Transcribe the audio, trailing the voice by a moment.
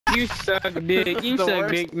You suck dick. You suck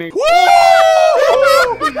dick, nigga.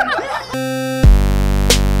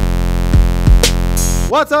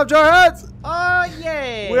 What's up, Jarheads? Oh,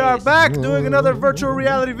 yeah. We are back doing another virtual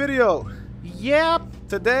reality video. Yep.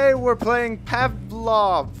 Today we're playing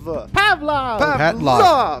Pavlov.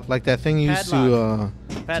 Pavlov. Like that thing you used to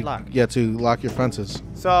Padlock. to lock your fences.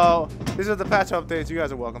 So, these are the patch updates. You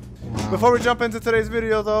guys are welcome. Wow. Before we jump into today's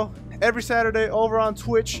video, though, every Saturday over on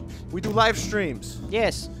Twitch, we do live streams.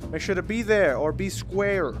 Yes. Make sure to be there, or be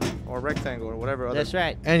square, or rectangle, or whatever other. That's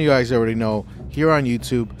right. And you guys already know, here on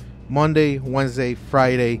YouTube, Monday, Wednesday,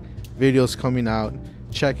 Friday, videos coming out.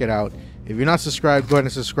 Check it out. If you're not subscribed, go ahead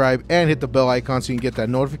and subscribe and hit the bell icon so you can get that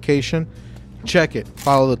notification. Check it.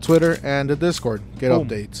 Follow the Twitter and the Discord. Get Boom.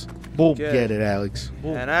 updates. Boom. Get it, Alex.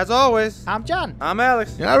 Boom. And as always, I'm John. I'm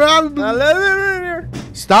Alex.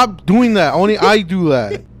 Stop doing that. Only I do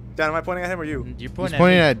that. Dan, am I pointing at him or you? You're He's pointing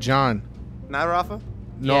pointing at at John. Not Rafa?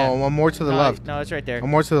 No, Yeah. I'm more to the left. No, it's right there. I'm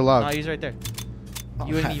more to the left. No, he's right there.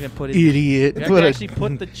 You didn't even put it. Idiot. You have to actually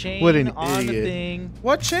put the chain What an on the idiot. thing.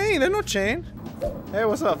 What chain? There's no chain. Hey,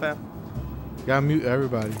 what's up, fam? Gotta mute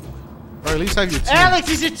everybody. Or at least have your team. Alex,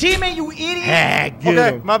 he's your teammate, you idiot. Heck, get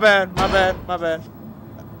Okay, him. my bad.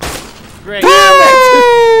 Great.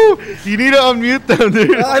 You need to unmute them,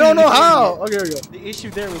 dude. I don't know how. Okay, here we go. The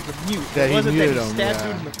issue there was the mute. That It he wasn't that muted he him, stabbed yeah.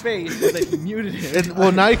 you in the face, but that he muted him.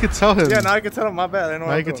 Well, now you can tell him. Yeah, now I can tell him my bad. I know Now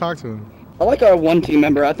what you I'm can doing. talk to him. I like our one team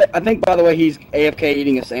member. I think, by the way, he's AFK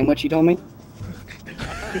eating a sandwich, he told me.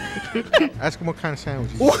 Ask him what kind of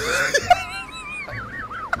sandwich.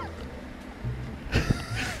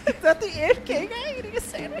 Is that the AFK guy eating a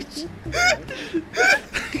sandwich?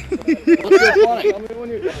 What's so funny? Tell me when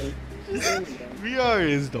you're done. VR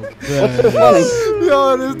is the best. What's so funny?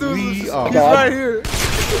 Yo, this dude, We are- he's right here.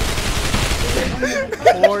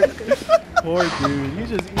 Poor dude. You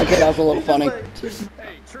just Okay, that was a little funny.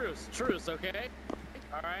 Hey, truce, okay?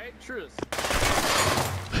 Alright, truce.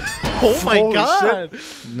 Oh my Holy god.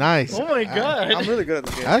 Nice. Oh my god. I'm really good at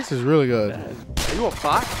this game. Alex is really good. Are you a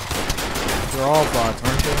bot? They're all bots,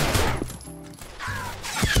 aren't they?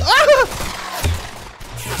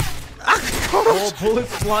 Oh,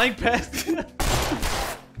 bullets flying past. Trying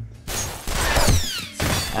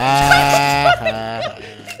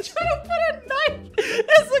to put a knife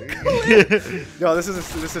as a clip. Yo, this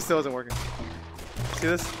still isn't working. See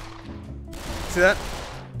this? See that?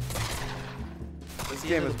 This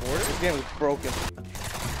game is broken.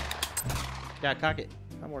 Yeah, cock it.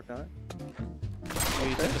 I'm working on it. Oh,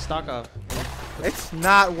 you took the stock off. It's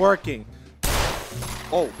not working.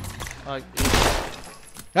 Oh.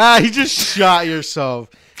 He just shot yourself.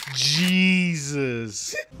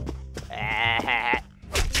 Jesus.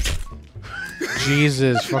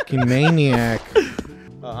 Jesus, fucking maniac.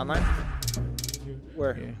 Online?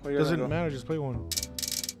 Where? Yeah. Where you Doesn't gonna go? matter, just play one.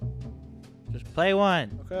 Just play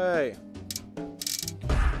one. Okay.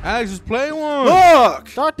 Alex, just play one. Look!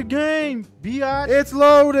 Start the game, biatch. It's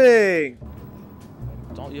loading!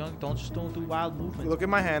 Don't do wild movements. Look at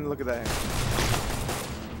my hand, look at that hand.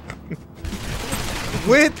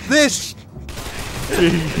 With this!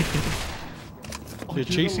 They're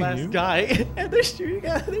chasing you. Guy, and they're shooting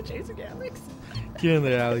at. They're chasing Alex. Get in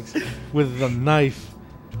there, Alex. With the knife.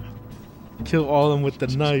 Kill all of them with the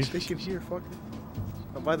knife. They should hear, fuck it.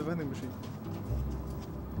 I'll buy the vending machine.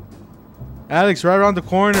 Alex, right around the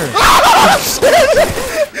corner.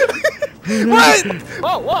 Wait!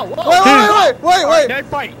 Whoa! Wait!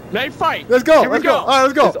 Knife fight! Let's go, Here we let's go. go. Alright,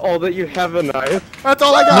 let's go. Is all that you have a knife? That's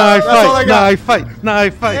all I got. Knife That's all I fight, got.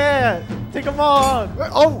 knife fight. Yeah, take them on.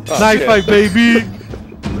 Oh! Knife shit. fight, baby.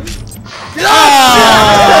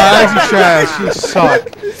 Alex, you trash. You suck.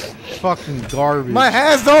 Fucking garbage. My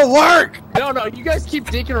hands don't work! No, you guys keep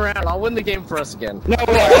dinking around. I'll win the game for us again. No,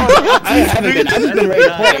 I haven't been. I've just been ready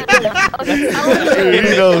to play. He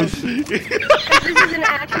knows. This is an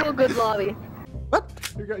actual good lobby. What?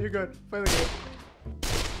 You're good. Play the game.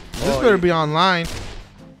 This better be online.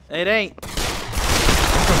 It ain't.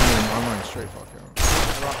 I'm coming in online straight. Fuck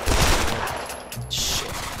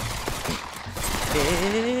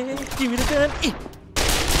Hey, give me the gun.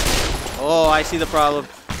 Oh, I see the problem.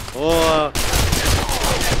 Oh.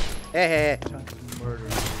 Hey.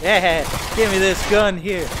 Hey, give me this gun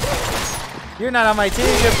here. You're not on my team.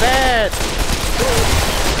 You're bad.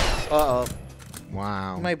 Uh-oh.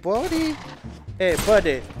 Wow. My buddy. Hey,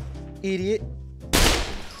 buddy. Idiot.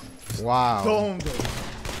 Wow.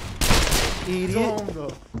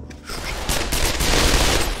 Idiot.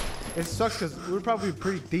 It sucks because we're probably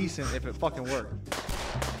pretty decent if it fucking worked.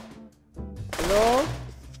 Hello?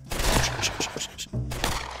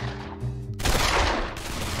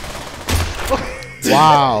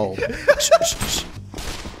 Wow.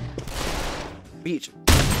 Beach.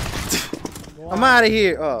 I'm out of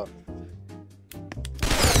here. Oh.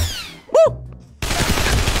 Woo!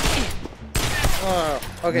 Oh,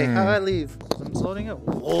 okay, how do I leave? I'm loading up.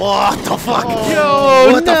 What the fuck?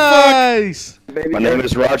 Yo, what nice. My name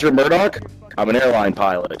is Roger Murdoch. I'm an airline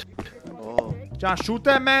pilot. Oh, John, shoot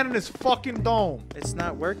that man in his fucking dome. it's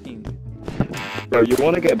not working. Bro, you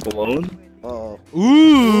want to get blown? Oh.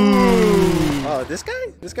 Ooh. Oh, this guy?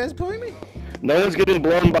 This guy's pulling me? No one's getting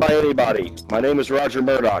blown by anybody. My name is Roger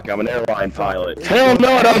Murdoch. I'm an airline pilot. Hell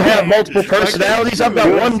no, I don't have multiple personalities. I've got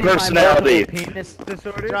one personality.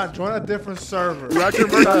 John, join a different server. Roger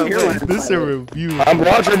Murdoch. This is a review. I'm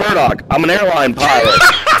Roger Murdoch. I'm an airline pilot.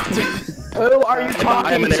 Who are you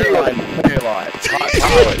talking I am an to? airline pilot. What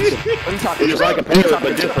are you talking Just like a pilot,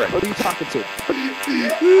 but different. What are you talking to?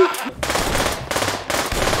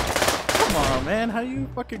 Come on, man. How do you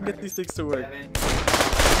fucking get these things to work?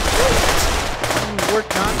 We're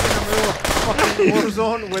constantly in the middle of fucking war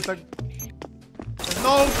zone with a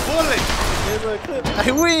no bullet.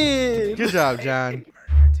 I win! Good job, John.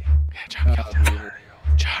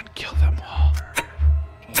 John, kill them all.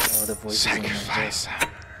 Oh, the voices Sacrifice them.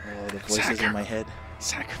 Oh, the voices in my head.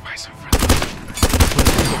 Sacrifice them for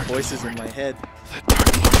The voices in my head.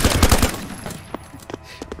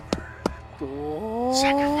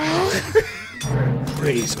 Sacrifice.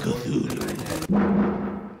 Praise Cthulhu.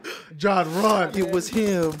 John, run. It was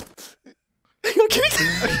him. He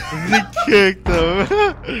kicked him.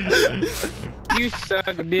 You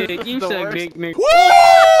suck dick. You suck dick, Nick.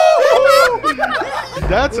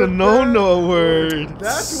 That's a no-no word.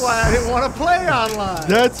 That's why I didn't want to play online.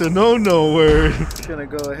 That's a no-no word. I'm gonna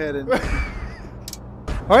go ahead and.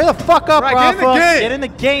 Hurry the fuck up, Right, Rafa! get in the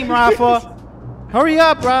game. Rafa! Hurry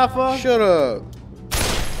up, Rafa! Shut up.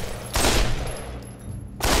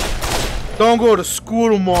 Don't go to school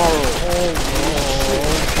tomorrow.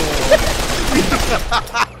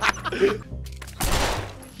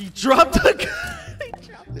 He dropped the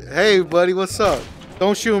gun! Hey, buddy, what's up?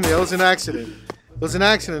 Don't shoot me. That was an accident. It was an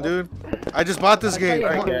accident, dude. I just bought this game.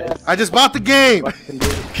 I just bought the game.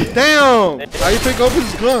 Damn. How you pick up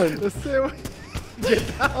his gun?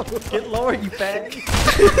 Get lower, you fag!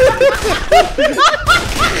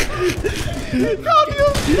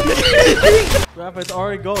 Rafa, it's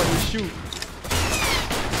already going. You shoot.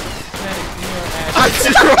 I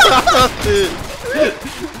dropped it.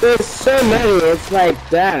 There's so many, it's like,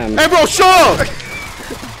 damn. Hey, bro, shut up.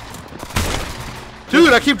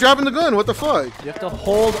 Dude, I keep dropping the gun. What the fuck? You have to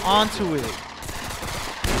hold onto it.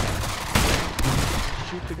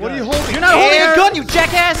 Shoot the gun. What are you holding? You're not holding a gun, you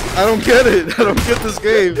jackass! I don't get it. I don't get this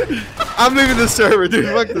game. I'm leaving the server, dude.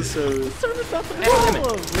 Fuck the server. Server's not the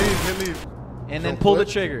problem. Leave. And then pull the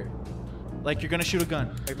trigger. Like you're gonna shoot a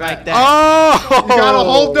gun. Like that. Oh! You gotta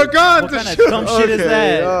hold the gun What to kind of shoot. dumb shit is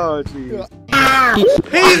that? Oh, jeez.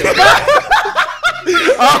 He's back!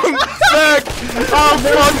 I'm back! I'm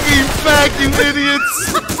fucking back, you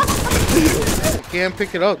idiots! I can't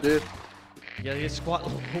pick it up, dude. You gotta get squat.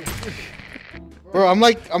 Bro, I'm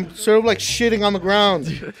sort of like shitting on the ground.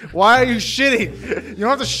 Why are you shitting? You don't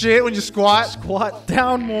have to shit when you squat. Squat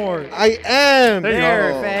down more. I am!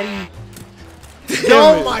 There, Oh. fatty.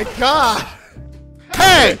 Oh my god!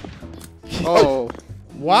 Hey! Oh.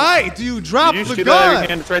 Why do you drop You the shoot out of your gun?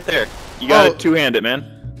 hand, it's right there. You gotta Oh. two-hand it, man.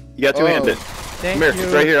 You gotta two-hand it. Thank Come here, you.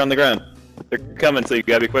 it's right here on the ground. They're coming, so you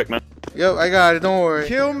gotta be quick, man. Yo, I got it. Don't worry.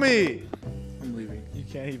 Kill me! I'm leaving. You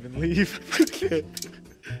can't even leave.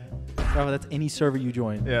 Rafa, that's any server you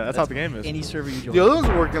join. Yeah, that's how the game is. Any server you join. The other one's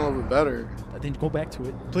working a little bit better. Then go back to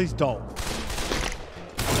it. Please don't.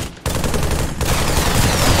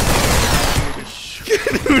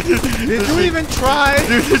 Did you even try?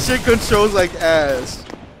 Dude, this shit controls like ass.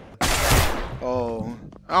 Oh.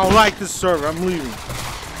 I don't like this server. I'm leaving.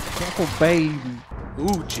 Careful, baby.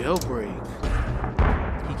 Ooh, jailbreak.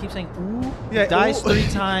 He keeps saying, ooh. Yeah, Dies ooh. 3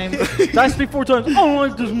 times. Dies 3-4 times. I don't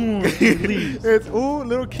like this more. He leaves. It's ooh,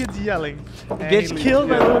 little kids yelling. And Gets he leaves. killed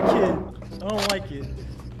by a Yeah. little kid. I don't like it.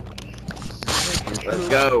 Let's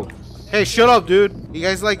go. Hey, shut up, dude. You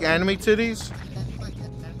guys like anime titties?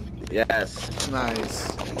 Yes. Nice.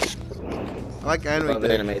 I like anime Love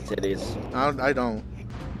titties. anime titties. I don't.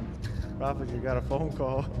 Rafa, you got a phone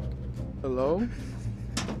call. Hello?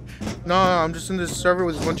 No, I'm just in this server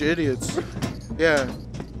with a bunch of idiots. Yeah.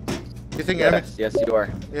 You think anime? Yes, yes you are.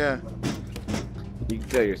 Yeah. You can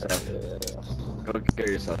kill yourself. Go kill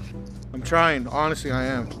yourself. I'm trying. Honestly, I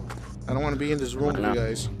am. I don't want to be in this room with you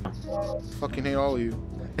guys. Fucking hate all of you.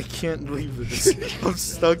 I can't believe this. I'm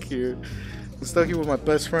stuck here. I'm stuck here with my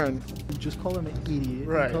best friend. Just call him an idiot.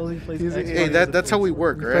 Right. Call him he plays He's an Xbox. idiot. Hey, that's how we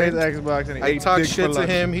work, He right? plays Xbox and he I ate talk dick for shit to lunch.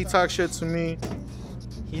 him. He talks shit to me.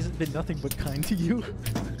 He's been nothing but kind to you.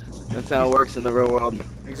 That's how it works in the real world.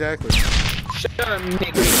 Exactly. Shut up,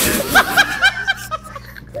 Mickey.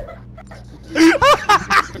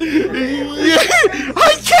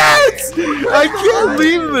 I can't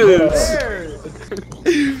leave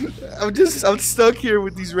this. I'm stuck here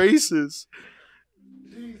with these races.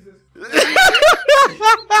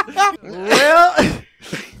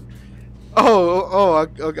 Well, I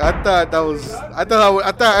thought that was.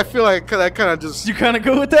 I feel like that kind of just. you kind of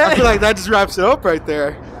go with that. I feel like that just wraps it up right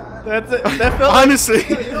there. That's it. That felt Honestly.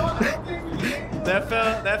 that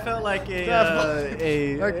felt like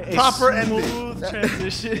a proper smooth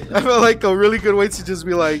transition. I felt like a really good way to just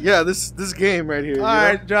be like, yeah, this game right here. All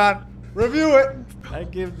right, John, review it. I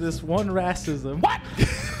give this one racism. What?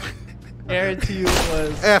 Aaron to you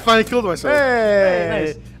was. Hey, I finally killed myself.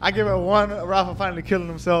 Hey, Nice. I give it 1. Rafa finally killing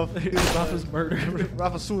himself. Rafa's murder.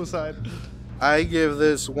 Rafa's suicide. I give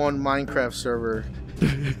this 1 Minecraft server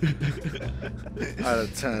out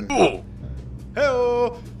of 10. Hey,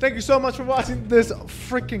 thank you so much for watching this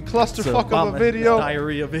freaking clusterfuck of a video.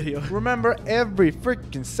 Diarrhea video. Remember, every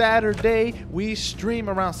freaking Saturday we stream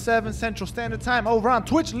around 7 Central Standard Time over on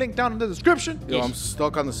Twitch. Link down in the description. Yo, I'm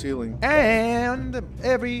stuck on the ceiling. And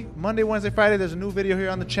every Monday, Wednesday, Friday, there's a new video here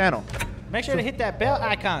on the channel. Make sure to hit that bell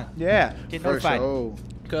icon. Yeah, Get For notified. sure.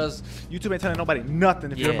 because YouTube ain't telling nobody nothing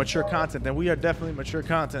if you're Yeah. mature content, and we are definitely mature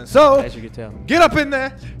content. So, As you can tell. get up in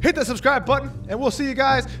there, hit the subscribe button, and we'll see you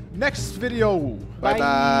guys next video. Bye-bye.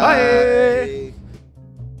 Bye.